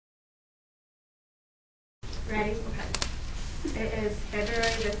Ready? Okay. It is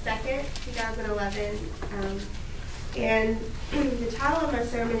February the 2nd, 2011. And the title of my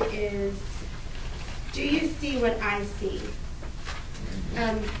sermon is, Do You See What I See?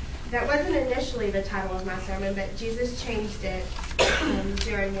 That wasn't initially the title of my sermon, but Jesus changed it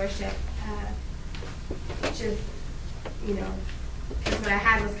during worship, which is, because what I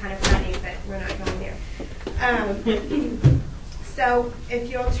had was kind of funny, but we're not going there. So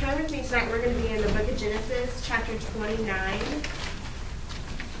if you'll turn with me tonight, we're going to be in the book of Genesis, chapter 29.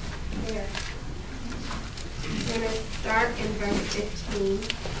 There. We're going to start in verse 15.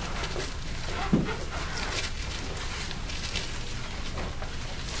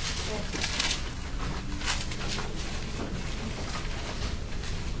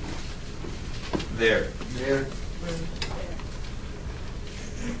 There.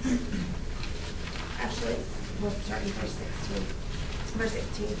 Actually, we'll start in verse 16. Verse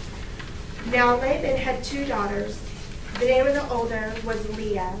 16. Now Laban had 2 daughters. The name of the older was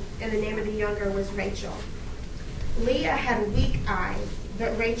Leah, and the name of the younger was Rachel. Leah had weak eyes,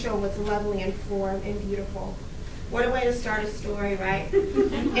 but Rachel was lovely in form and beautiful. What a way to start a story, right?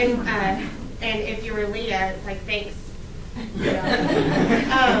 And if you were Leah, it's like, thanks.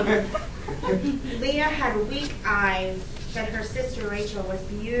 Leah had weak eyes, but her sister Rachel was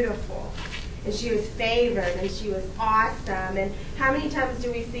beautiful. And she was favored, and she was awesome. And how many times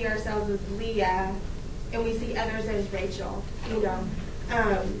do we see ourselves as Leah, and we see others as Rachel?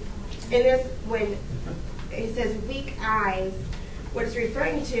 And this, when it says weak eyes, what it's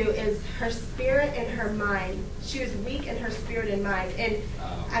referring to is her spirit and her mind. She was weak in her spirit and mind. And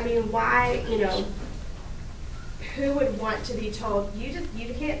I mean, why? Who would want to be told you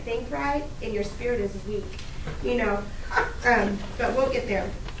can't think right and your spirit is weak? But we'll get there.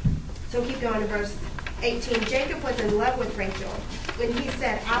 So keep going to verse 18. Jacob was in love with Rachel when he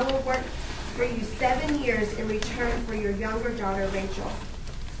said, I will work for you 7 years in return for your younger daughter Rachel.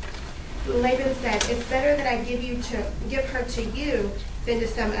 Laban said, it's better that I give her to you than to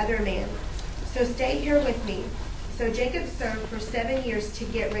some other man. So stay here with me. So Jacob served for 7 years to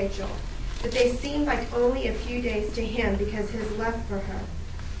get Rachel, but they seemed like only a few days to him because his love for her.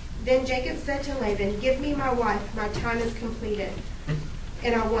 Then Jacob said to Laban, give me my wife, my time is completed,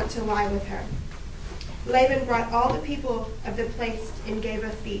 and I want to lie with her. Laban brought all the people of the place and gave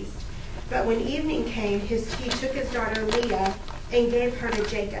a feast. But when evening came, he took his daughter Leah and gave her to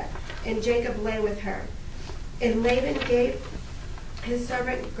Jacob, and Jacob lay with her. And Laban gave his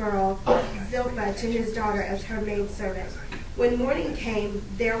servant girl Zilpah to his daughter as her maidservant. When morning came,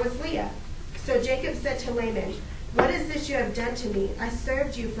 there was Leah. So Jacob said to Laban, what is this you have done to me? I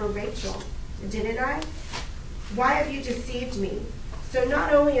served you for Rachel, didn't I? Why have you deceived me? So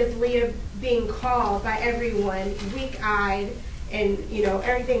not only is Leah being called by everyone weak-eyed and,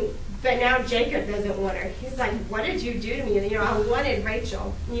 everything, but now Jacob doesn't want her. He's like, what did you do to me? I wanted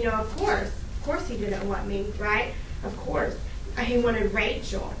Rachel. Of course he didn't want me, right? Of course. He wanted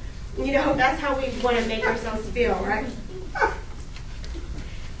Rachel. That's how we want to make ourselves feel, right?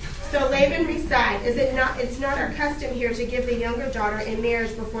 So Laban replied, it's not our custom here to give the younger daughter in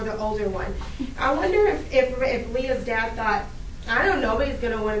marriage before the older one. I wonder if Leah's dad thought, I don't know, nobody's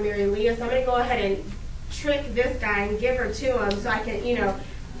going to want to marry Leah, so I'm going to go ahead and trick this guy and give her to him so I can,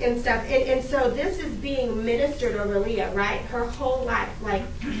 and stuff. And so this is being ministered over Leah, right? Her whole life. Like,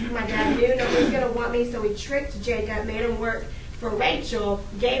 my dad knew nobody's going to want me, so he tricked Jacob, made him work for Rachel,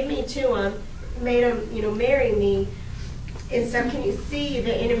 gave me to him, made him, marry me. And so can you see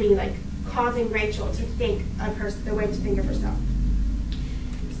the enemy, causing Rachel to think of the way to think of herself?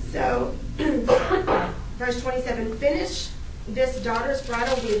 So, verse 27, finish this daughter's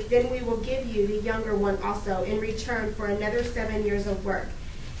bridal week, then we will give you the younger one also in return for another 7 years of work.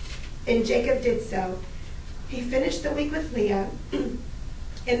 And Jacob did so. He finished the week with Leah, and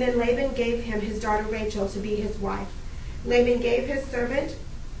then Laban gave him his daughter Rachel to be his wife. Laban gave his servant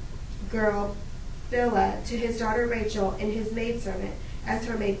girl Bilhah to his daughter Rachel and his maidservant as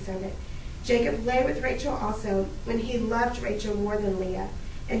her maidservant. Jacob lay with Rachel also when he loved Rachel more than Leah,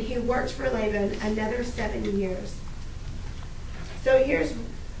 and he worked for Laban another 7 years. So here's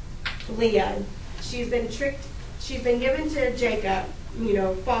Leah. She's been tricked. She's been given to Jacob,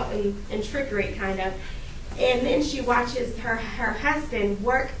 fault and trickery kind of. And then she watches her husband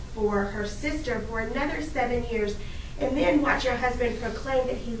work for her sister for another 7 years. And then watch her husband proclaim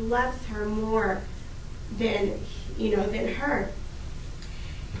that he loves her more than her.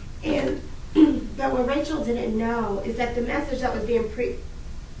 And but what Rachel didn't know is that the message that was being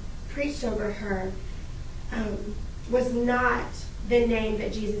preached over her was not the name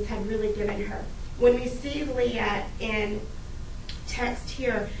that Jesus had really given her. When we see Leah in text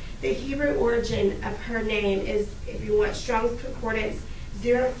here, The Hebrew origin of her name is, if you want, Strong's Concordance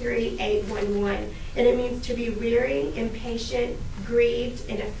 03811, and it means to be weary, impatient, grieved,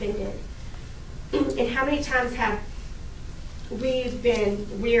 and offended. And how many times have we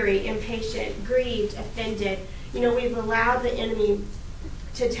been weary, impatient, grieved, offended? We've allowed the enemy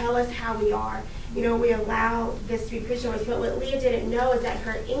to tell us how we are. We allow this to be preached to us. But what Leah didn't know is that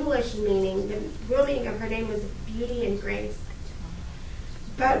her English meaning, the real meaning of her name, was beauty and grace.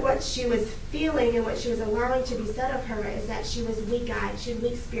 But what she was feeling and what she was allowing to be said of her is that she was weak-eyed, she had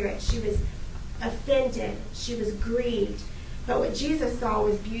weak spirit, she was offended, she was grieved. But what Jesus saw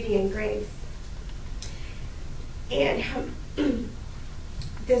was beauty and grace. And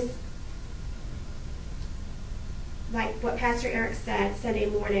this, like what Pastor Eric said Sunday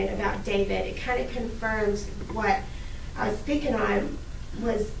morning about David, it kind of confirms what I was speaking on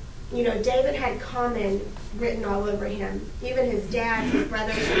was, David had common written all over him. Even his dad, his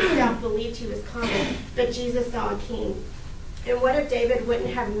brothers, himself believed he was common, but Jesus saw a king. And what if David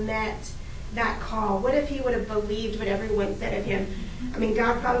wouldn't have met that call? What if he would have believed what everyone said of him?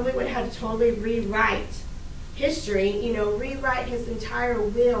 God probably would have to totally rewrite history, rewrite his entire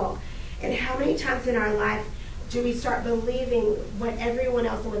will. And how many times in our life do we start believing what everyone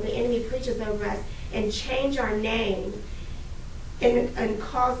else and what the enemy preaches over us and change our name and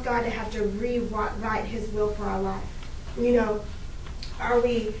cause God to have to rewrite his will for our life? Are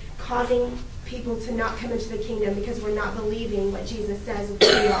we causing people to not come into the kingdom because we're not believing what Jesus says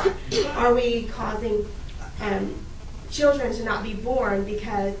we are? Are we causing children to not be born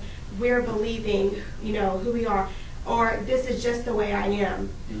because we're believing, who we are? Or this is just the way I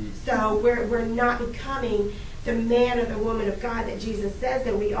am. So we're not becoming the man or the woman of God that Jesus says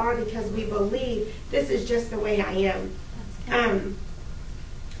that we are because we believe this is just the way I am.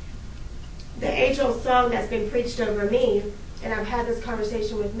 The age-old song that's been preached over me, and I've had this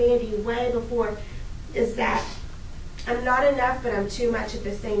conversation with Mandy way before, is that I'm not enough, but I'm too much at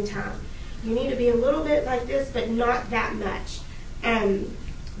the same time. You need to be a little bit like this, but not that much.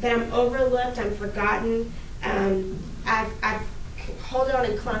 That I'm overlooked, I'm forgotten. I've hold on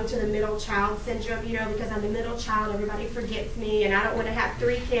and clung to the middle child syndrome, because I'm the middle child, everybody forgets me, and I don't want to have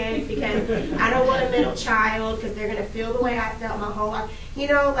 3 kids because I don't want a middle child because they're going to feel the way I felt my whole life.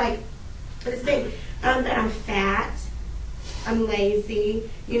 This thing, that I'm fat, I'm lazy,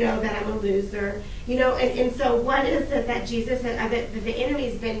 that I'm a loser, and so what is it that Jesus, that the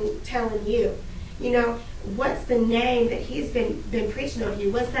enemy's been telling you? What's the name that he's been preaching over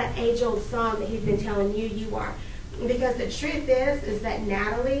you? What's that age-old song that he's been telling you are? Because the truth is that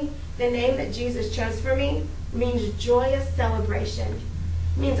Natalie, the name that Jesus chose for me, means joyous celebration.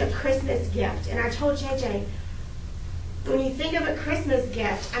 It means a Christmas gift. And I told JJ, when you think of a Christmas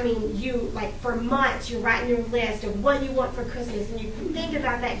gift, you, for months, you're writing your list of what you want for Christmas, and you think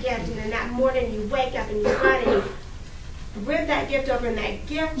about that gift, and then that morning you wake up and you run and you rip that gift over, and that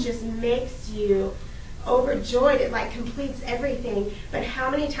gift just makes you overjoyed. It completes everything. But how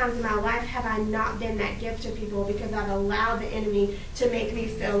many times in my life have I not been that gift to people because I've allowed the enemy to make me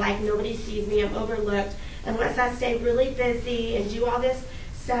feel like nobody sees me, I'm overlooked, unless I stay really busy and do all this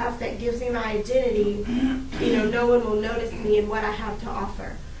stuff that gives me my identity, no one will notice me and what I have to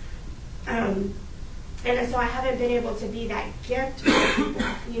offer. And so I haven't been able to be that gift for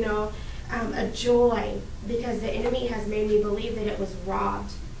people, a joy, because the enemy has made me believe that it was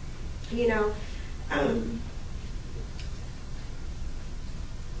robbed,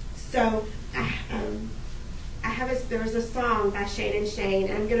 So there's a song by Shane and Shane,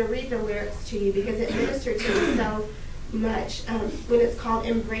 and I'm going to read the lyrics to you because it ministered to me so much, when it's called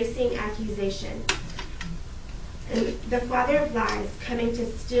Embracing Accusation. And the father of lies, coming to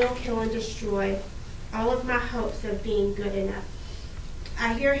steal, kill, and destroy all of my hopes of being good enough.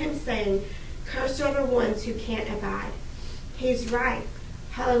 I hear him saying, cursed are the ones who can't abide. He's right.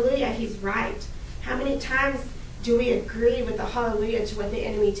 Hallelujah, he's right. How many times do we agree with the hallelujah to what the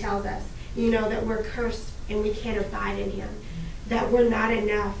enemy tells us? That we're cursed and we can't abide in him. That we're not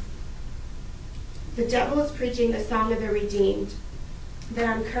enough. The devil is preaching the song of the redeemed. That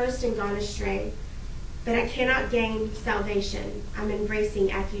I'm cursed and gone astray. That I cannot gain salvation. I'm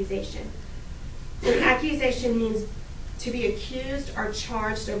embracing accusation. And accusation means to be accused or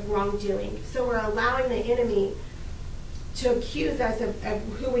charged of wrongdoing. So we're allowing the enemy to accuse us of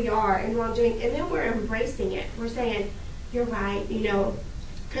who we are and wrongdoing, and then we're embracing it. We're saying, you're right,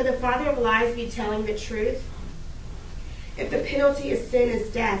 Could the father of lies be telling the truth? If the penalty of sin is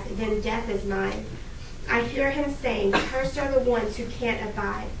death, then death is mine. I hear him saying, cursed are the ones who can't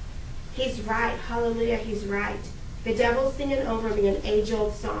abide. He's right, hallelujah, he's right. The devil's singing over me an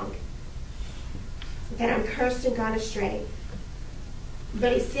age-old song. That I'm cursed and gone astray.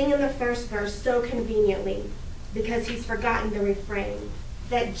 But he's singing the first verse so conveniently because he's forgotten the refrain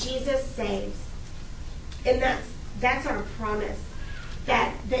that Jesus saves. And that's our promise,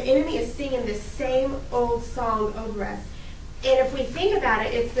 that the enemy is singing the same old song over us. And if we think about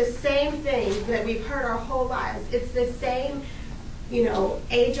it, it's the same thing that we've heard our whole lives. It's the same,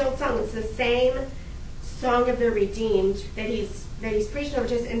 age-old song. It's the same song of the redeemed that he's preaching over,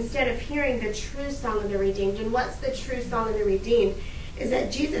 just instead of hearing the true song of the redeemed. And what's the true song of the redeemed? Is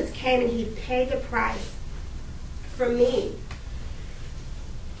that Jesus came and he paid the price for me.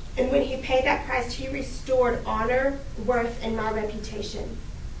 And when he paid that price, he restored honor, worth, and my reputation.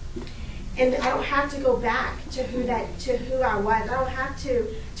 And I don't have to go back to who I was. I don't have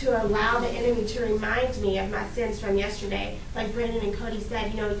to allow the enemy to remind me of my sins from yesterday. Like Brandon and Cody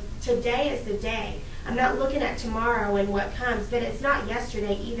said, today is the day. I'm not looking at tomorrow and what comes, but it's not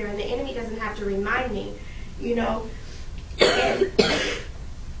yesterday either. And the enemy doesn't have to remind me, And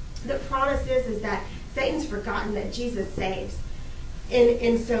the promise is that Satan's forgotten that Jesus saves.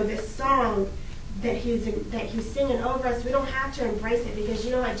 And so this song that he's singing over us, we don't have to embrace it because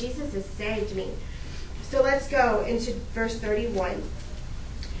you know what? Jesus has saved me. So let's go into verse 31.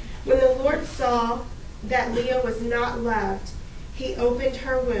 When the Lord saw that Leah was not loved, he opened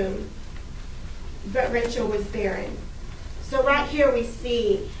her womb, but Rachel was barren. So right here we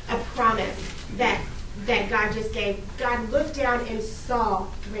see a promise that God just gave. God looked down and saw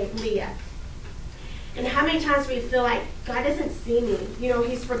Leah. And how many times we feel like God doesn't see me?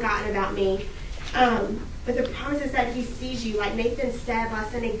 He's forgotten about me. But the promise is that he sees you. Like Nathan said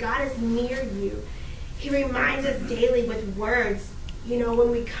last Sunday, God is near you. He reminds us daily with words. When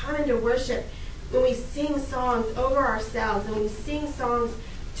we come into worship, when we sing songs over ourselves, and we sing songs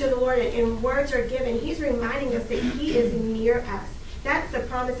to the Lord and words are given, he's reminding us that he is near us. That's the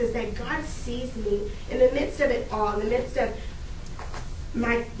promise, is that God sees me in the midst of it all, in the midst of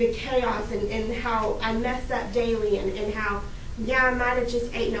the chaos and how I mess up daily and how, I might have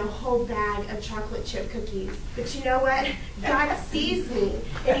just eaten a whole bag of chocolate chip cookies. But you know what? God sees me,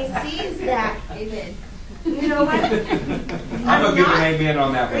 and he sees that. Amen. You know what? I'm going to give an amen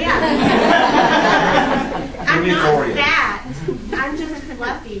on that one. Yeah. I'm not fat. I'm just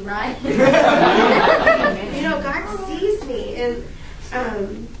fluffy, right? God sees me. And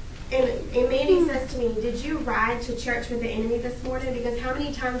Mandy says to me, did you ride to church with the enemy this morning? Because how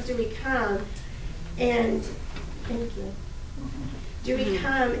many times do we come and, thank you, do we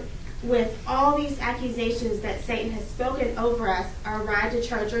come with all these accusations that Satan has spoken over us, our ride to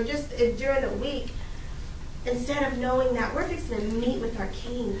church, or just during the week, instead of knowing that we're fixing to meet with our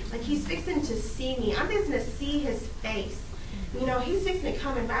King. Like he's fixing to see me. I'm fixing to see his face. He's fixing to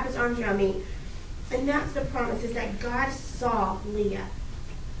come and wrap his arms around me. And that's the promise, is that God saw Leah.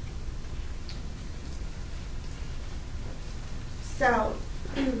 So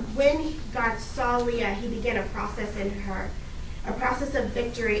when God saw Leah, he began a process in her, a process of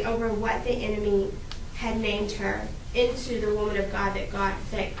victory over what the enemy had named her into the woman of God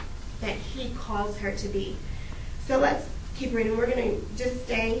that he calls her to be. So let's keep reading. We're going to just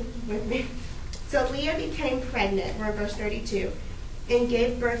stay with me. So Leah became pregnant, we're in verse 32, and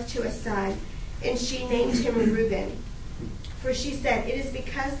gave birth to a son, and she named him Reuben. For she said, it is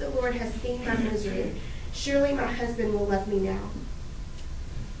because the Lord has seen my misery. Surely my husband will love me now.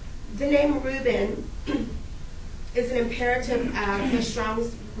 The name Reuben is an imperative of the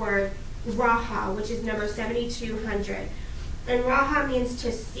Strong's word Raha, which is number 7200. And Raha means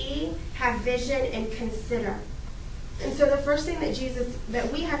to see, have vision, and consider. And so the first thing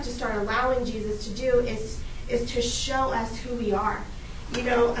that we have to start allowing Jesus to do is to show us who we are,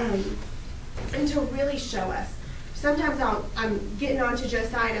 and to really show us. Sometimes I'm getting on to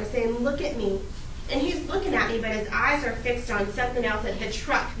Josiah and I'm saying, look at me. And he's looking at me, but his eyes are fixed on something else, at the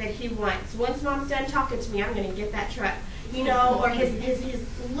truck that he wants. Once Mom's done talking to me, I'm going to get that truck. Or he's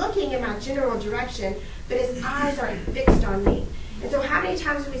looking in my general direction, but his eyes are fixed on me. And so how many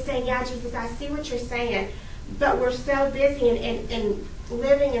times do we say, yeah, Jesus, I see what you're saying, but we're so busy and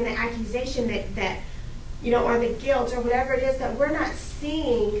living in the accusation that or the guilt or whatever it is, that we're not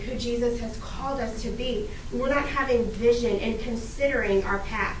seeing who Jesus has called us to be. We're not having vision and considering our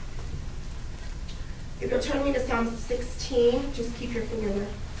path. If you'll turn me to Psalm 16, just keep your finger there.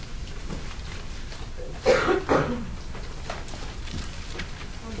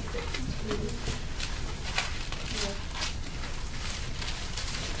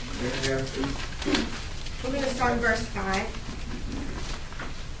 I'm going to start in verse 5.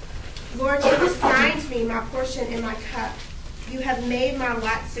 Lord, you have assigned me my portion in my cup. You have made my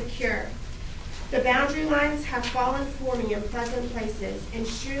lot secure. The boundary lines have fallen for me in pleasant places, and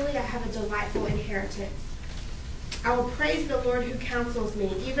surely I have a delightful inheritance. I will praise the Lord who counsels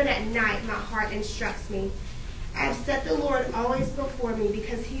me. Even at night, my heart instructs me. I have set the Lord always before me.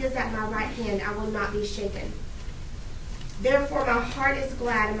 Because he is at my right hand, I will not be shaken. Therefore, my heart is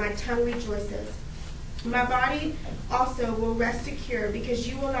glad and my tongue rejoices. My body also will rest secure, because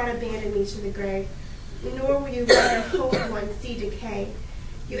you will not abandon me to the grave, nor will you let your Holy One see decay.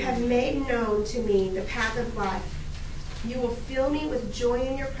 You have made known to me the path of life. You will fill me with joy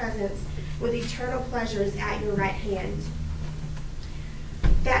in your presence, with eternal pleasures at your right hand.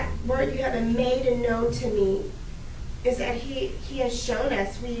 That word, you have made and known to me, is that he has shown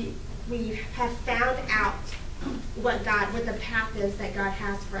us. We have found out what the path is that God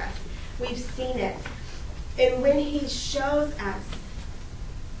has for us. We've seen it. And when he shows us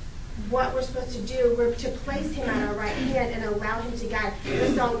what we're supposed to do, we're to place him at our right hand and allow him to guide.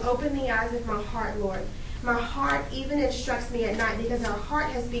 The song, Open the Eyes of My Heart, Lord. My heart even instructs me at night, because our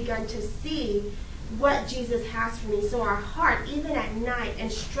heart has begun to see what Jesus has for me. So our heart, even at night,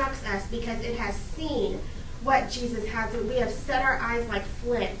 instructs us because it has seen what Jesus has. And we have set our eyes like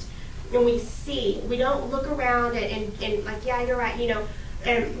flint, and we see. We don't look around and like, yeah, you're right,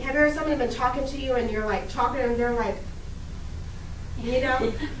 And have you ever somebody been talking to you and you're like talking and they're like,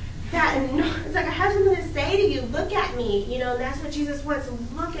 that, and it's like, I have something to say to you. Look at me, and that's what Jesus wants.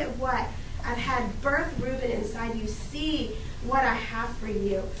 Look at what I've had birth Reuben inside you. See what I have for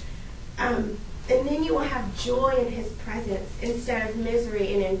you. And then you will have joy in his presence instead of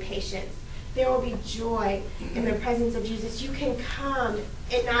misery and impatience. There will be joy in the presence of Jesus. You can come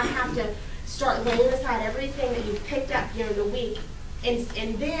and not have to start laying aside everything that you've picked up during the week.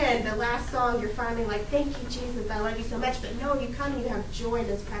 And then the last song, you're finally like, thank you, Jesus, I love you so much. But no, you come and you have joy in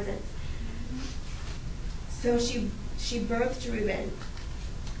his presence. So she birthed Reuben.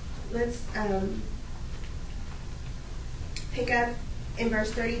 Let's pick up in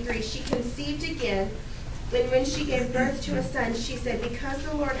verse 33. She conceived again, and when she gave birth to a son, she said, because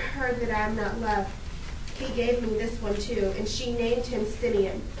the Lord heard that I am not loved, he gave me this one too. And she named him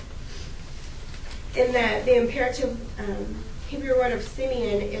Simeon. In the imperative Hebrew word of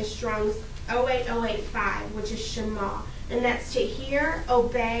Simeon is Strong's 08085, which is Shema. And that's to hear,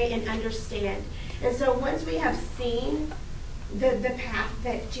 obey, and understand. And so once we have seen the path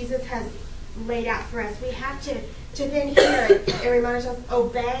that Jesus has laid out for us, we have to then hear it and remind ourselves,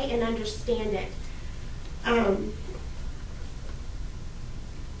 obey and understand it.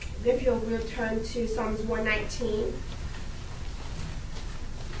 If you'll return to Psalms 119.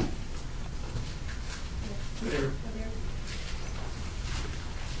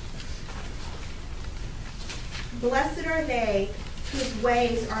 Blessed are they whose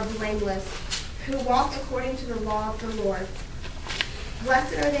ways are blameless, who walk according to the law of the Lord.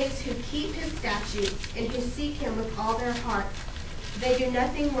 Blessed are they who keep his statutes and who seek him with all their heart. They do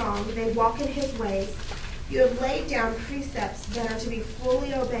nothing wrong, they walk in his ways. You have laid down precepts that are to be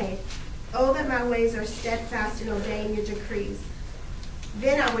fully obeyed. Oh, that my ways are steadfast in obeying your decrees.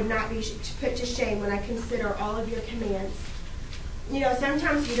 Then I would not be put to shame when I consider all of your commands.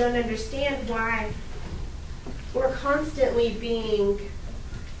 Sometimes you don't understand why we're constantly being,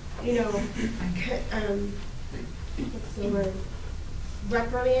 what's the word?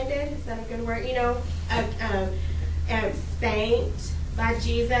 Reprimanded? Is that a good word? Spanked by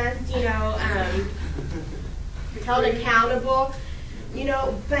Jesus, held accountable,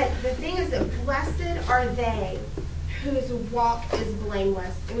 but the thing is that blessed are they whose walk is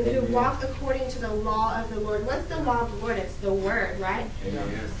blameless, and who walk according to the law of the Lord. What's the law of the Lord? It's the word, right? Yeah.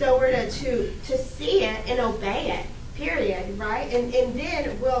 So we're to see it and obey it, period, right? And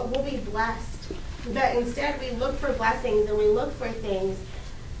then we'll be blessed. But instead we look for blessings and we look for things,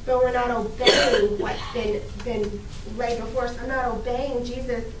 but we're not obeying what's been laid before us. I'm not obeying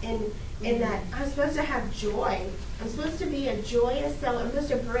Jesus in that I'm supposed to have joy. I'm supposed to be I'm supposed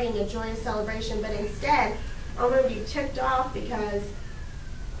to bring a joyous celebration, but instead I'm going to be ticked off because,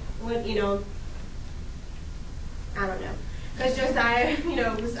 I don't know. Because Josiah,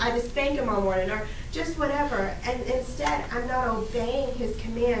 I just spanked him all morning, or just whatever. And instead, I'm not obeying his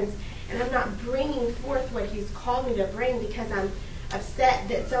commands, and I'm not bringing forth what he's called me to bring because I'm upset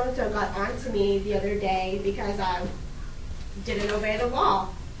that so-and-so got onto me the other day because I didn't obey the law.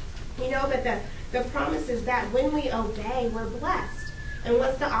 But the promise is that when we obey, we're blessed. And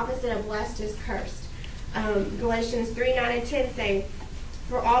what's the opposite of blessed is cursed. Galatians 3:9 and 10 say,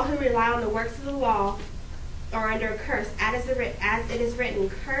 for all who rely on the works of the law are under a curse, as it is written,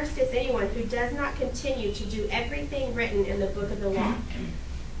 cursed is anyone who does not continue to do everything written in the book of the law.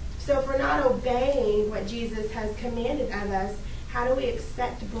 So if we're not obeying what Jesus has commanded of us, how do we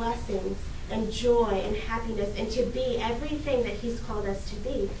expect blessings and joy and happiness and to be everything that he's called us to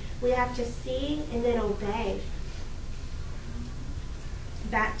be? We have to see and then obey.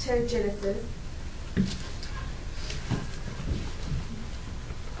 back to Genesis.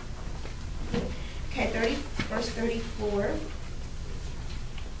 Okay, verse 34.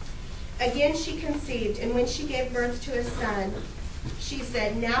 Again she conceived, and when she gave birth to a son, she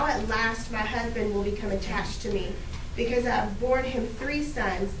said, "Now at last my husband will become attached to me, because I have borne him 3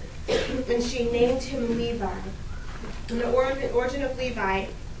 sons." And she named him Levi. And the origin of Levi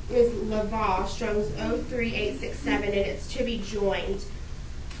is Levi, Strong's 03867, and it's to be joined.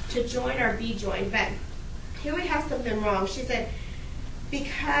 To join or be joined. But here we have something wrong. She said,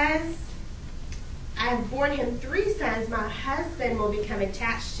 because I have borne him 3 sons, my husband will become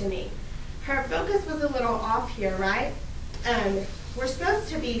attached to me. Her focus was a little off here, right? We're supposed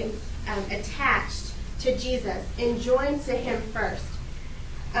to be attached to Jesus and joined to him first.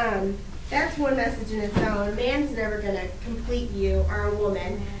 That's one message in its own. A man's never going to complete you, or a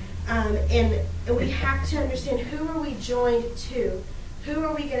woman. And we have to understand, who are we joined to? Who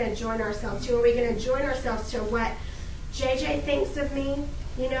are we going to join ourselves to? Are we going to join ourselves to what JJ thinks of me?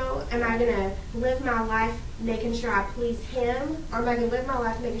 You know, am I going to live my life making sure I please him? Or am I going to live my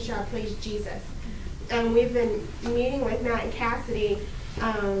life making sure I please Jesus? We've been meeting with Matt and Cassidy,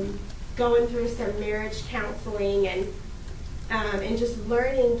 going through some marriage counseling and just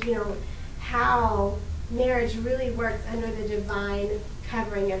learning, you know, how marriage really works under the divine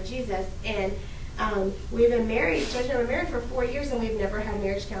covering of Jesus. And we've been married, Judge and I were married for 4 years, and we've never had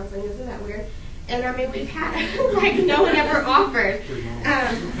marriage counseling. Isn't that weird? And I mean, we've had, like, no one ever offered. You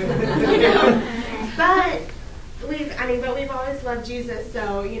know, but we've always loved Jesus,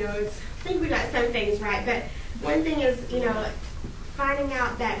 so, you know, I think we got some things right. But one thing is, you know, finding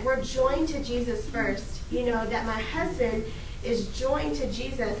out that we're joined to Jesus first, you know, that my husband is joined to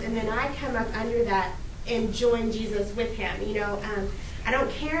Jesus, and then I come up under that and join Jesus with him. You know, I don't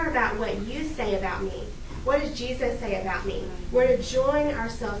care about what you say about me. What does Jesus say about me? We're to join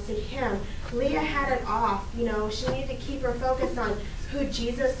ourselves to him. Leah had it off. You know, she needed to keep her focus on who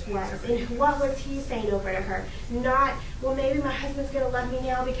Jesus was and what was he saying over to her. Not, well, maybe my husband's going to love me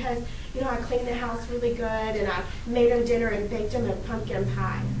now because, you know, I cleaned the house really good and I made him dinner and baked him a pumpkin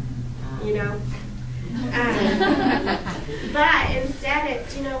pie. You know? But instead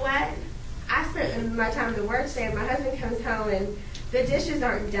it's, you know what? I spent my time at the work today and my husband comes home and the dishes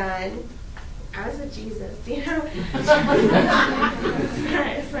aren't done. I was with Jesus, you know? It's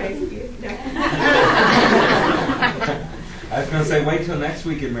my excuse. No. I was going to say, wait till next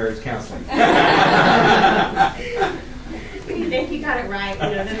week in marriage counseling. When you think you got it right, you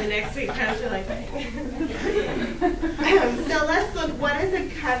know, then the next week comes, you're like, so let's look, what is a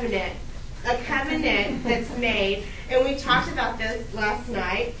covenant? A covenant that's made, and we talked about this last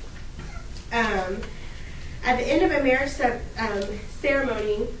night. At the end of a marriage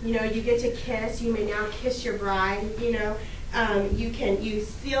ceremony, you know, you get to kiss. You may now kiss your bride. You know, you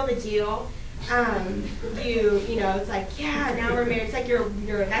seal the deal. You know, it's like, yeah, now we're married. It's like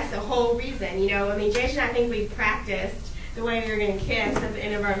that's the whole reason. You know, I mean, Jason, I think we practiced the way we were going to kiss at the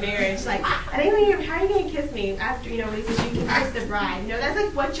end of our marriage. Like, I think how are you going to kiss me after? You know, when he says you can kiss the bride. You know, that's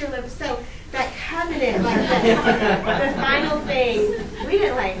like what your lips. So that covenant, like the final thing, we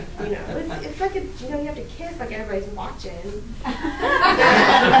didn't like, you know, it's like you know, you have to kiss like everybody's watching. But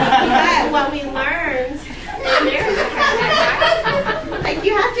what we learned in marriage covenant, like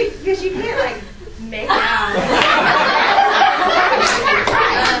you have to, because you can't like make out.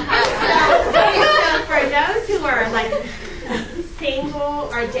 So for those who are like single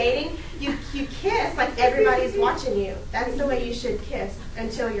or dating, you kiss like everybody's watching you. That's the way you should kiss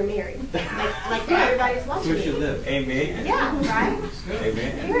until you're married. Like everybody's watching you. So should live. Amen. Yeah, right?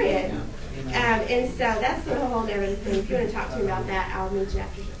 Amen. Period. And so that's the whole other thing. If you want to talk to me about that, I'll meet you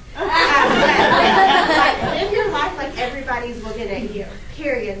after this. But live your life like everybody's looking at you.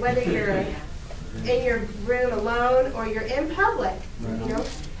 Period. Whether you're in your room alone or you're in public. You know.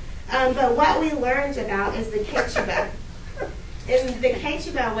 But what we learned about is the ketubah. And the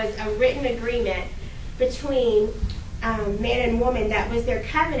ketubah was a written agreement between man and woman that was their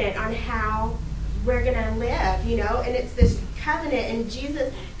covenant on how we're going to live, you know. And it's this covenant,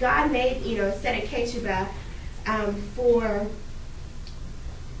 and God made, you know, a set of ketubah for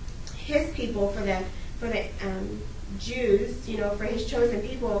his people, for the Jews, you know, for his chosen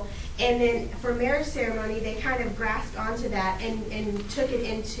people. And then for marriage ceremony, they kind of grasped onto that and took it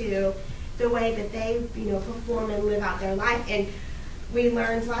into the way that they, you know, perform and live out their life. And we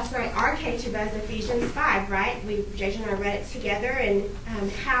learned last night our ketubah is Ephesians 5, right? Jason and I read it together, and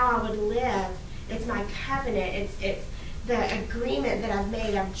how I would live. It's my covenant. It's the agreement that I've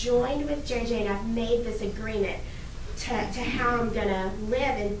made. I've joined with JJ, and I've made this agreement to how I'm going to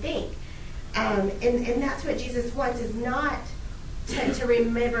live and think. And that's what Jesus wants, is not to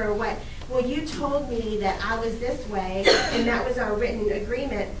remember well, you told me that I was this way, and that was our written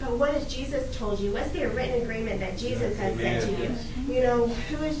agreement, but what has Jesus told you? What's the written agreement that Jesus has said to you? You know,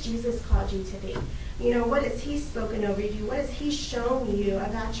 who has Jesus called you to be? You know, what has he spoken over you? What has he shown you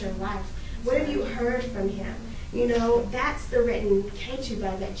about your life? What have you heard from him? You know, that's the written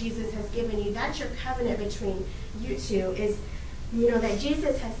ketubah that Jesus has given you. That's your covenant between you two is, you know, that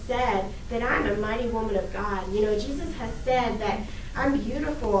Jesus has said that I'm a mighty woman of God. You know, Jesus has said that I'm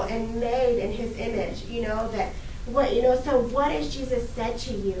beautiful and made in his image. You know, that so what has Jesus said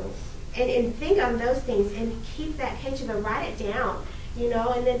to you? And think on those things and keep that ketubah, write it down, you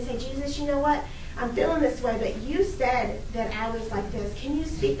know, and then say, Jesus, you know what? I'm feeling this way, but you said that I was like this. Can you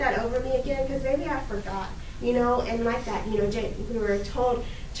speak that over me again? Because maybe I forgot, you know, and like that, you know, we were told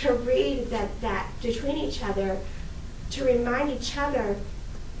to read that between each other, to remind each other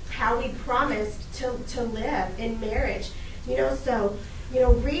how we promised to live in marriage, you know, so, you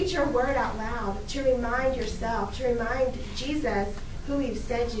know, read your word out loud to remind yourself, to remind Jesus who he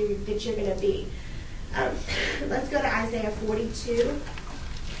said that you're going to be. Let's go to Isaiah 42.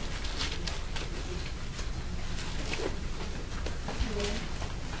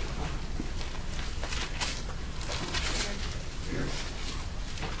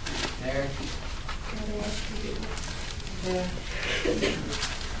 There.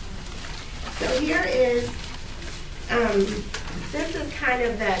 So here is, this is kind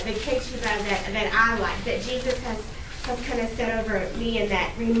of the ketubah that I like, that Jesus has kind of said over me, and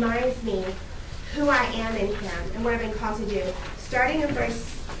that reminds me who I am in him and what I've been called to do. Starting in verse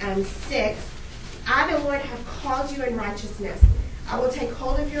 6, I, the Lord, have called you in righteousness. I will take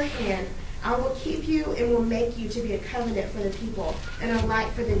hold of your hand. I will keep you and will make you to be a covenant for the people and a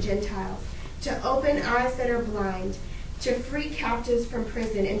light for the Gentiles, to open eyes that are blind, to free captives from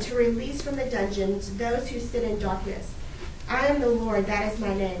prison, and to release from the dungeons those who sit in darkness. I am the Lord, that is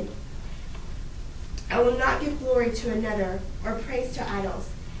my name. I will not give glory to another or praise to idols.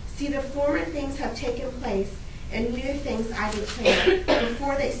 See, the former things have taken place, and new things I declare.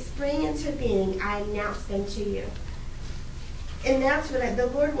 Before they spring into being, I announce them to you. And that's what the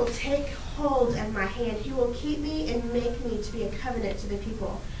Lord will take hold of my hand. He will keep me and make me to be a covenant to the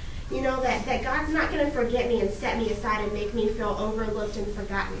people. You know, that God's not going to forget me and set me aside and make me feel overlooked and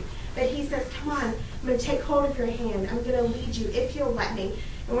forgotten. But he says, come on, I'm going to take hold of your hand. I'm going to lead you if you'll let me.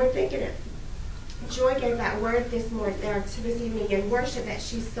 And we're thinking it. Joy gave that word this evening in worship, that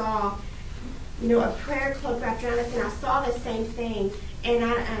she saw, you know, a prayer cloak wrapped around us, and I saw the same thing.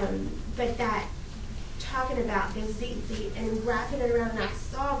 And but that talking about the tzitzit and wrapping it around, and I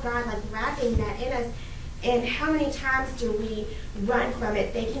saw God like wrapping that in us. And how many times do we run from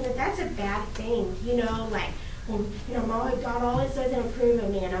it thinking that that's a bad thing, you know, like, well, you know, God always doesn't approve of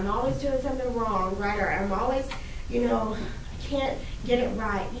me, and I'm always doing something wrong, right? Or I'm always, you know, I can't get it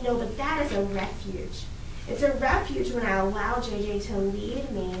right, you know, but that is a refuge. It's a refuge when I allow JJ to lead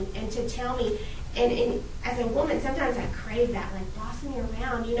me and to tell me, and as a woman, sometimes I crave that, like, boss me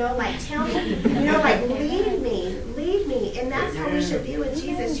around, you know, like, tell me, you know, like, lead me, and that's how we should be with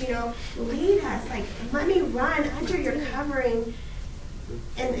Jesus, you know, lead us, like, let me run under your covering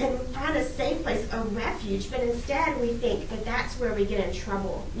and find a safe place, a refuge, but instead we think that that's where we get in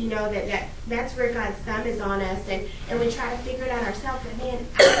trouble, you know, that's where God's thumb is on us, and we try to figure it out ourselves, but man,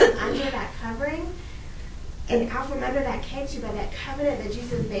 out from under that covering, and out from under that ketubah, that covenant that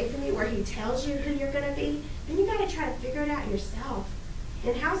Jesus made for me, where he tells you who you're going to be, then you got to try to figure it out yourself.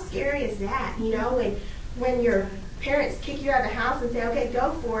 And how scary is that, you know, when your parents kick you out of the house and say, okay,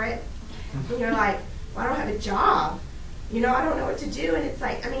 go for it, and you're like, well, I don't have a job, you know, I don't know what to do, and it's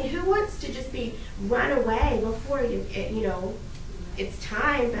like, I mean, who wants to just be run away before you know, it's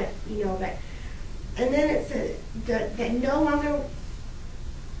time, but, you know, and then it says that no longer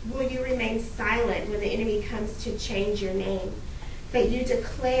will you remain silent when the enemy comes to change your name, but you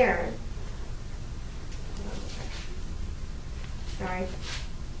declare,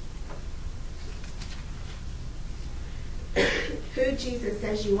 who Jesus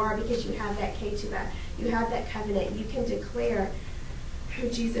says you are, because you have that ketubah, you have that covenant. You can declare who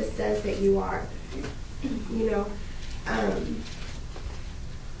Jesus says that you are, you know.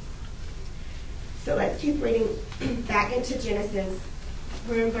 So let's keep reading back into Genesis.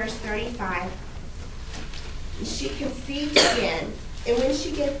 We're in verse 35. She conceived again, and when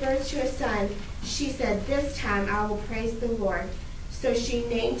she gave birth to a son, she said, this time I will praise the Lord. So she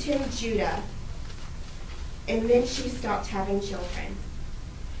named him Judah, and then she stopped having children.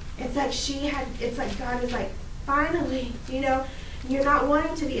 It's like God is like, finally, you know, you're not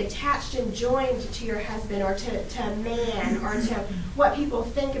wanting to be attached and joined to your husband or to a man or to what people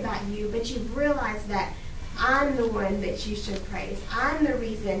think about you, but you've realized that I'm the one that you should praise. I'm the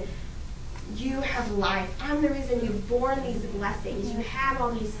reason you have life. I'm the reason you've borne these blessings. You have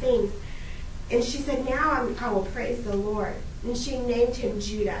all these things. And she said, now I will praise the Lord. And she named him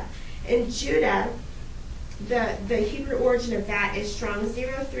Judah. And Judah, the Hebrew origin of that is Strong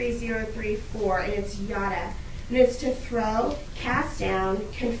 03034, and it's yada. And it's to throw, cast down,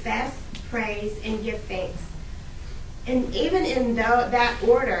 confess, praise, and give thanks. And even in that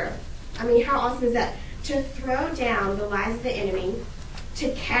order, I mean, how awesome is that? To throw down the lies of the enemy,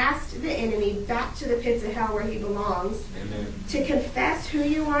 to cast the enemy back to the pits of hell where he belongs, Amen. To confess who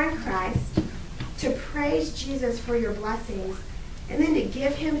you are in Christ, to praise Jesus for your blessings, and then to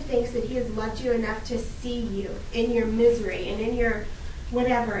give him thanks that he has loved you enough to see you in your misery and in your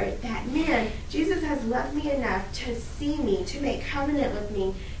whatever. That, man, Jesus has loved me enough to see me, to make covenant with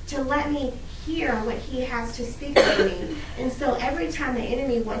me, to let me hear what he has to speak to me. And so every time the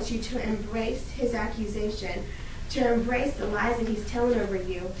enemy wants you to embrace his accusation, to embrace the lies that he's telling over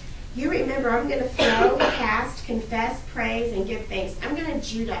you, you remember, I'm going to throw, cast, confess, praise, and give thanks. I'm going to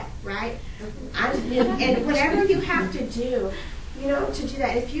Judah, right? And whatever you have to do, to do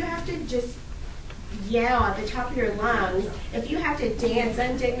that. If you have to just yell at the top of your lungs, if you have to dance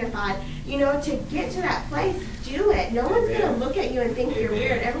undignified, to get to that place, do it. No one's going to look at you and think you're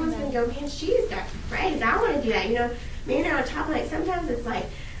weird. Everyone's going to go, man, she's got praise. I want to do that. Me and on top, like, sometimes it's like,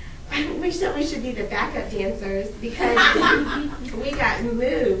 we should be the backup dancers because we got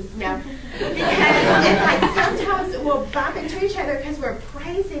moves now. Because it's like sometimes we'll bump into each other because we're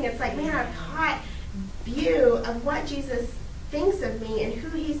praising. It's like, man, I've caught view of what Jesus thinks of me and who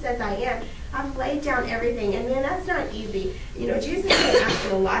he says I am. I've laid down everything, and man, that's not easy. Jesus has been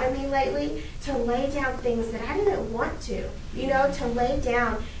asking a lot of me lately to lay down things that I didn't want to. To lay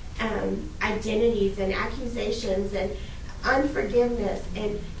down identities and accusations and unforgiveness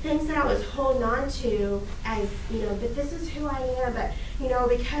and things that I was holding on to as, but this is who I am, but,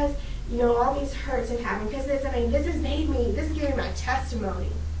 because, all these hurts have happened, because this has giving me my testimony,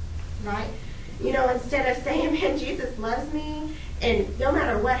 right? Instead of saying, man, Jesus loves me, and no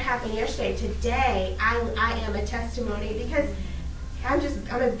matter what happened yesterday, today, I am a testimony, because I'm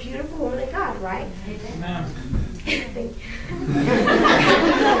a beautiful woman of God, right? Amen. Thank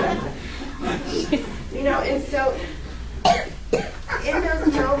you. And so, in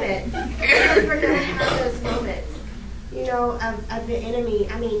those moments, because we're going to have those moments, of the enemy.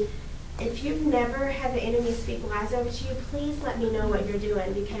 I mean, if you've never had the enemy speak lies over to you, please let me know what you're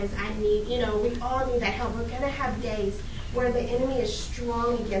doing, because I need, we all need that help. We're going to have days where the enemy is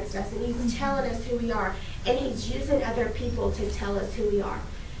strong against us, and he's telling us who we are, and he's using other people to tell us who we are.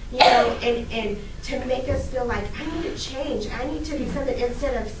 And to make us feel like, I need to change, I need to be something,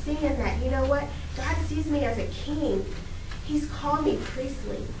 instead of seeing that, what? God sees me as a king. He's called me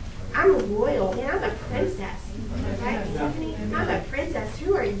priestly. I'm royal, man, I'm a princess. Right, Stephanie? I'm a princess.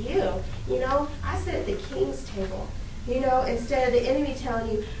 Who are you? I sit at the king's table. Instead of the enemy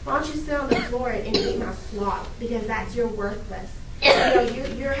telling you, why don't you sit on the floor and eat my slop, because that's you're worthless.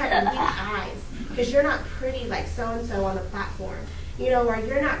 You're having weak eyes because you're not pretty like so-and-so on the platform. Or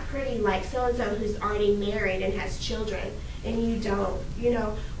you're not pretty like so-and-so who's already married and has children, and you don't,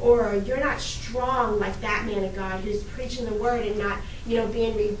 or you're not strong like that man of God who's preaching the word and not,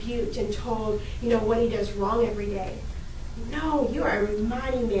 being rebuked and told, what he does wrong every day. No, you are a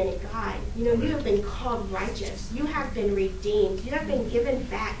mighty man of God. You have been called righteous. You have been redeemed. You have been given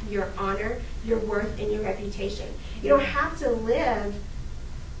back your honor, your worth, and your reputation. You don't have to live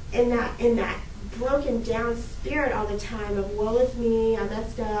in that broken down spirit all the time of woe is me, I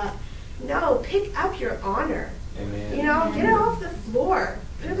messed up. No, pick up your honor. Amen. Get it off the floor.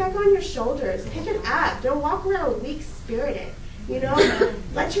 Put it back on your shoulders. Pick it up. Don't walk around weak-spirited.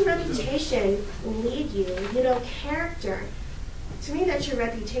 Let your reputation lead you. Character. To me, that's your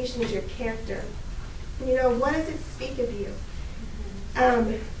reputation is your character. What does it speak of you?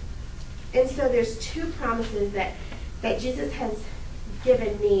 And so there's two promises that Jesus has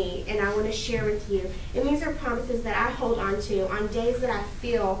given me, and I want to share with you. And these are promises that I hold on to on days that I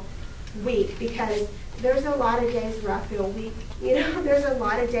feel weak, because there's a lot of days where I feel weak. There's a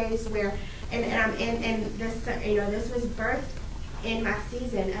lot of days where, and this, this was birthed in my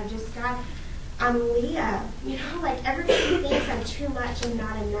season of just, God, I'm Leah. Like everybody thinks I'm too much and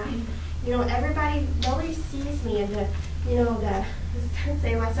not enough. Nobody sees me, and the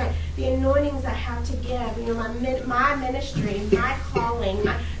anointings I have to give, my ministry, my calling,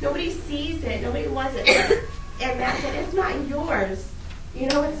 nobody sees it, nobody wants it. And Matt said, it's not yours.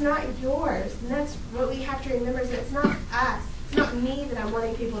 It's not yours. And that's what we have to remember, is that it's not us. It's not me that I'm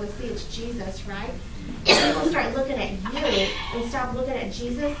wanting people to see. It's Jesus, right? If people start looking at you and stop looking at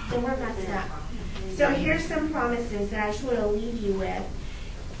Jesus, then we're messed up. So here's some promises that I just want to leave you with.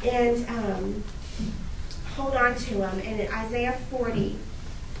 And hold on to them. And in Isaiah 40,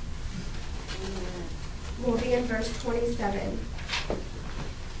 we'll be in verse 27.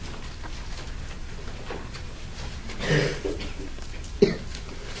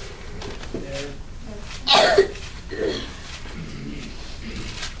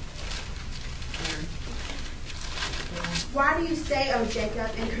 Why do you say, O Jacob,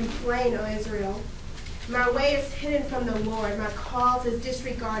 and complain, O Israel? My way is hidden from the Lord. My cause is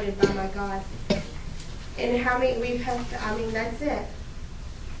disregarded by my God. And how many we've had, that's it.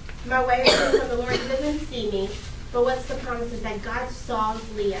 My way is hidden from the Lord. He doesn't see me. But what's the promise is that God saw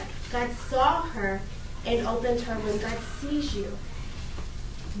Leah. God saw her and opened her when God sees you.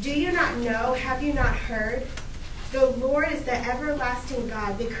 Do you not know? Have you not heard? The Lord is the everlasting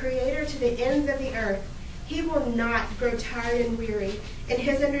God, the creator to the ends of the earth. He will not grow tired and weary. In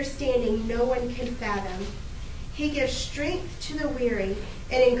his understanding no one can fathom. He gives strength to the weary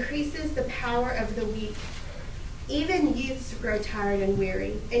and increases the power of the weak. Even youths grow tired and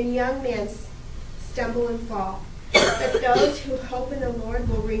weary, and young men stumble and fall. But those who hope in the Lord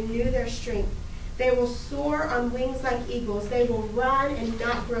will renew their strength. They will soar on wings like eagles. They will run and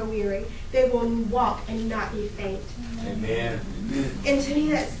not grow weary. They will walk and not be faint. Amen. And to me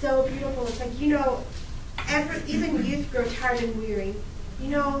that's so beautiful. It's like, even youth grow tired and weary.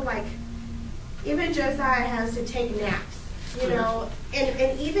 Even Josiah has to take naps,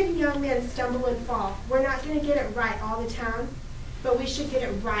 and even young men stumble and fall. We're not going to get it right all the time, but we should get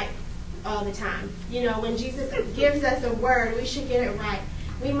it right all the time. When Jesus gives us a word, we should get it right.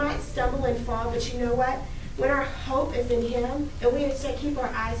 We might stumble and fall, but you know what? When our hope is in him, and we instead keep our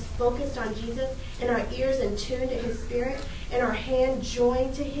eyes focused on Jesus, and our ears in tune to his spirit, and our hand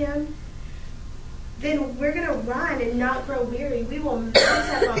joined to him, then we're going to run and not grow weary. We will mount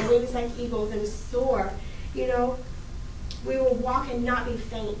up on wings like eagles and soar. We will walk and not be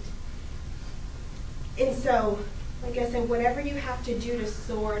faint. And so, like I said, whatever you have to do to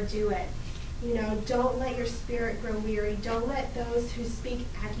soar, do it. Don't let your spirit grow weary. Don't let those who speak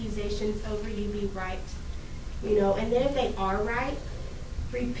accusations over you be right. And then if they are right,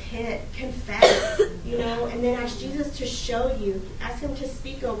 repent, confess, and then ask Jesus to show you. Ask him to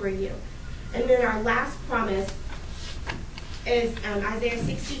speak over you. And then our last promise is Isaiah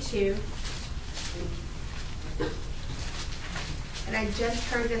 62. And I just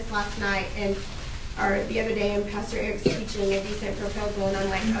heard this last night or the other day in Pastor Eric's teaching a decent proposal, and I'm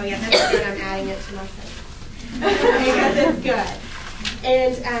like, oh yeah, that's good. I'm adding it to my sentence because it's good.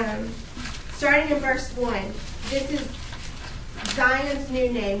 And starting in verse 1, this is Zion's new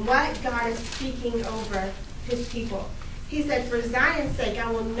name. What God is speaking over his people. He said, for Zion's sake, I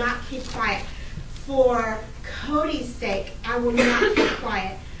will not keep quiet. For Cody's sake, I will not keep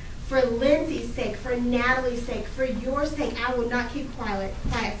quiet. For Lindsay's sake, for Natalie's sake, for your sake, I will not keep quiet.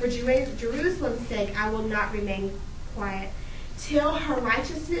 For Jerusalem's sake, I will not remain quiet. Till her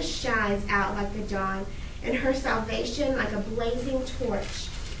righteousness shines out like the dawn, and her salvation like a blazing torch.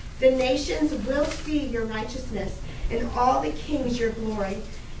 The nations will see your righteousness, and all the kings your glory,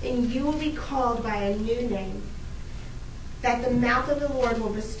 and you will be called by a new name that the mouth of the Lord will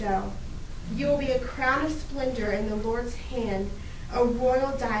bestow. You will be a crown of splendor in the Lord's hand, a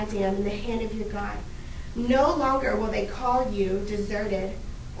royal diadem in the hand of your God. No longer will they call you deserted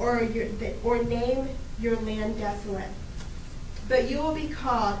or name your land desolate, but you will be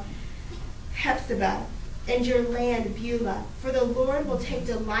called Hephzibah, and your land Beulah. For the Lord will take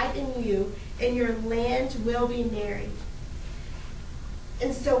delight in you, and your land will be merry.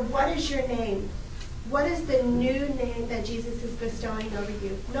 And so what is your name? What is the new name that Jesus is bestowing over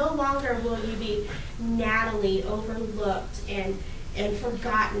you? No longer will you be Natalie, overlooked and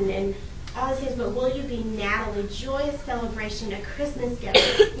forgotten and all these things, but will you be Natalie, joyous celebration, a Christmas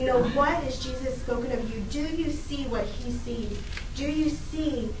gift? What is Jesus spoken of you? Do you see what he sees? Do you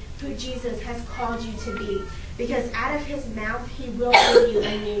see who Jesus has called you to be? Because out of his mouth he will give you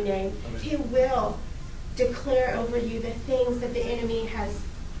a new name. He will declare over you the things that the enemy has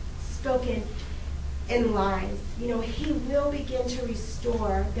spoken in lies. He will begin to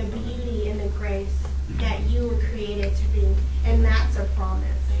restore the beauty and the grace that you were created to be. And that's a promise.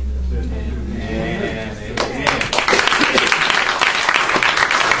 Amen.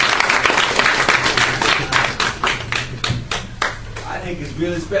 I think it's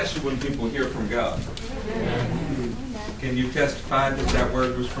really special when people hear from God. Can you testify that that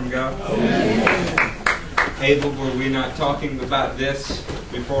word was from God? Abel, were we not talking about this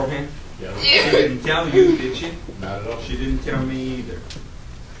beforehand? She didn't tell you, did she? Not at all. She didn't tell me either.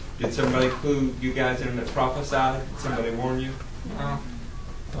 Did somebody clue you guys in that prophesied? Did somebody warn you?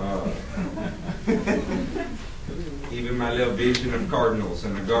 Even my little vision of cardinals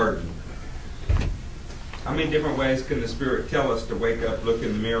in a garden. How many different ways can the Spirit tell us to wake up, look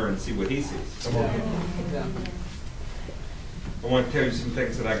in the mirror, and see what He sees? Come on. I want to tell you some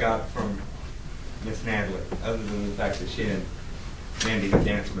things that I got from Miss Natalie, other than the fact that she and Mandy have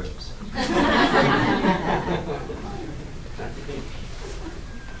dance moves.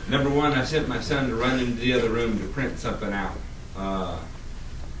 Number one, I sent my son to run into the other room to print something out.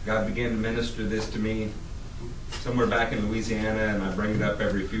 God began to minister this to me somewhere back in Louisiana, and I bring it up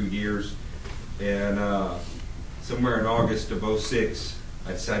every few years. And somewhere in August of 2006,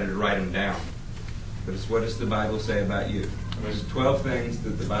 I decided to write them down. But it's, what does the Bible say about you? There's 12 things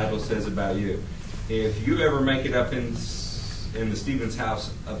that the Bible says about you. If you ever make it up in the Stevens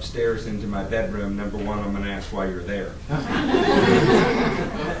house upstairs into my bedroom, number one, I'm going to ask why you're there.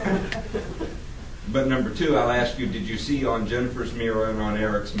 But number two, I'll ask you, did you see on Jennifer's mirror and on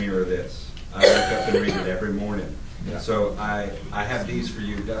Eric's mirror this? I wake up and read it every morning. Yeah. So I have these for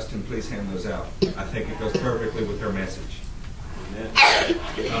you. Dustin, please hand those out. I think it goes perfectly with her message.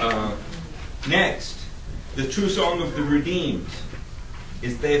 Next, the true song of the redeemed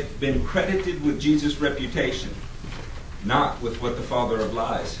is they've been credited with Jesus' reputation, not with what the father of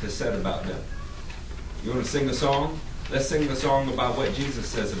lies has said about them. You want to sing a song? Let's sing the song about what Jesus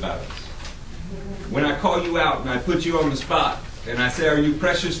says about us. When I call you out and I put you on the spot and I say, are you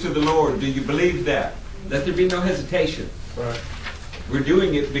precious to the Lord? Do you believe that? Let there be no hesitation. Right. We're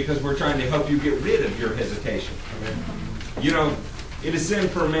doing it because we're trying to help you get rid of your hesitation. Amen. You know, it is sin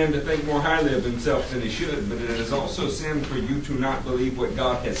for a man to think more highly of himself than he should, but it is also sin for you to not believe what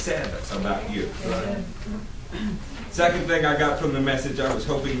God has said about you. Right. Second thing I got from the message I was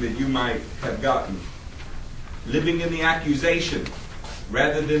hoping that you might have gotten. Living in the accusation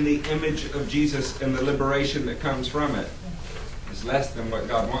rather than the image of Jesus and the liberation that comes from it is less than what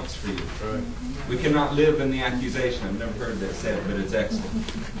God wants for you. Right. We cannot live in the accusation. I've never heard that said, but it's excellent.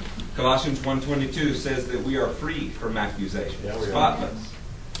 Colossians 1:22 says that we are free from accusation. Yeah, we are. Spotless.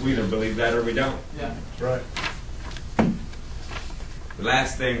 We either believe that or we don't. Yeah. Right. The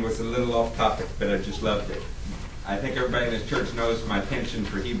last thing was a little off topic, but I just loved it. I think everybody in this church knows my penchant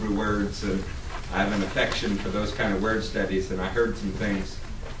for Hebrew words, and I have an affection for those kind of word studies, and I heard some things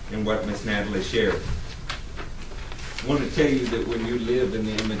in what Miss Natalie shared. I want to tell you that when you live in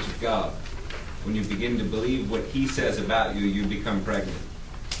the image of God, when you begin to believe what He says about you, you become pregnant.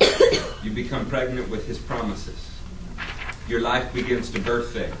 You become pregnant with His promises. Your life begins to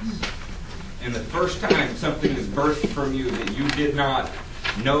birth things. And the first time something is birthed from you that you did not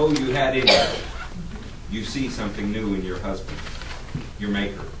know you had in you, you see something new in your husband, your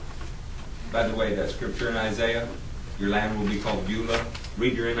maker. By the way, that scripture in Isaiah, your land will be called Beulah.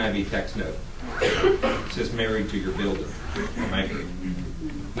 Read your NIV text note. It says married to your builder, your maker.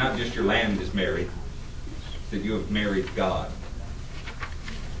 Not just your land is married, that you have married God.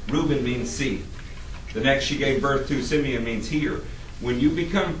 Reuben means seed. The next she gave birth to, Simeon, means here. When you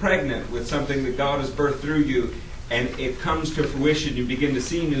become pregnant with something that God has birthed through you, and it comes to fruition, you begin to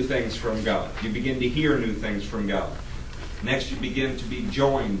see new things from God. You begin to hear new things from God. Next, you begin to be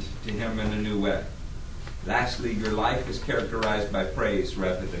joined to Him in a new way. Lastly, your life is characterized by praise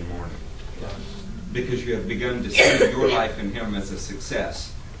rather than mourning. Because you have begun to see your life in Him as a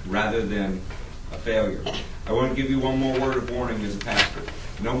success rather than a failure. I want to give you one more word of warning as a pastor.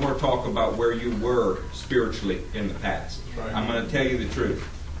 No more talk about where you were spiritually in the past. Right. I'm going to tell you the truth.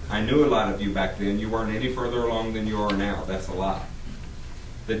 I knew a lot of you back then. You weren't any further along than you are now. That's a lie.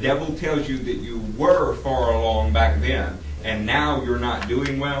 The devil tells you that you were far along back then, and now you're not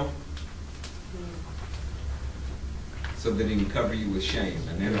doing well, so that he can cover you with shame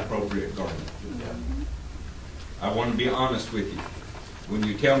and inappropriate garment. I want to be honest with you. When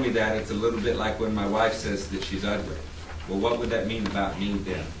you tell me that, it's a little bit like when my wife says that she's ugly. Well, what would that mean about me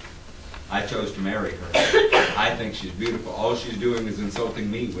then? I chose to marry her. I think she's beautiful. All she's doing is insulting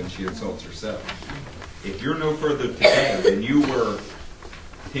me when she insults herself. If you're no further today than you were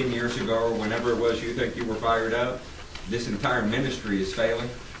 10 years ago or whenever it was you think you were fired up, this entire ministry is failing,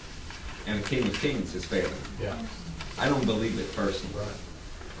 and the King of Kings is failing. Yeah. I don't believe it personally. Right.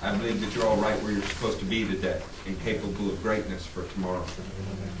 I believe that you're all right where you're supposed to be today and capable of greatness for tomorrow.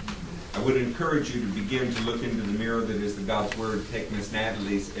 I would encourage you to begin to look into the mirror that is the God's Word, take Miss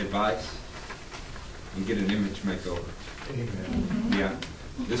Natalie's advice, and get an image makeover. Amen. Yeah.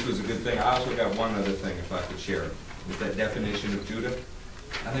 This was a good thing. I also got one other thing, if I could share it. With that definition of Judah,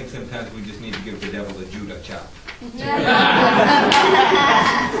 I think sometimes we just need to give the devil a Judah chop. Yeah,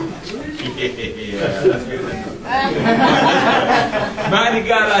 that's good. Mighty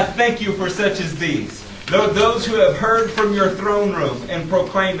God, I thank you for such as these. Lord, those who have heard from your throne room and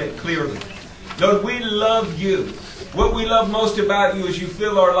proclaim it clearly. Lord, we love you. What we love most about you is you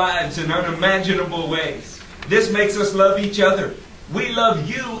fill our lives in unimaginable ways. This makes us love each other. We love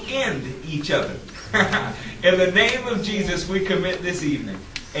you and each other. In the name of Jesus, we commit this evening.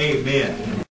 Amen.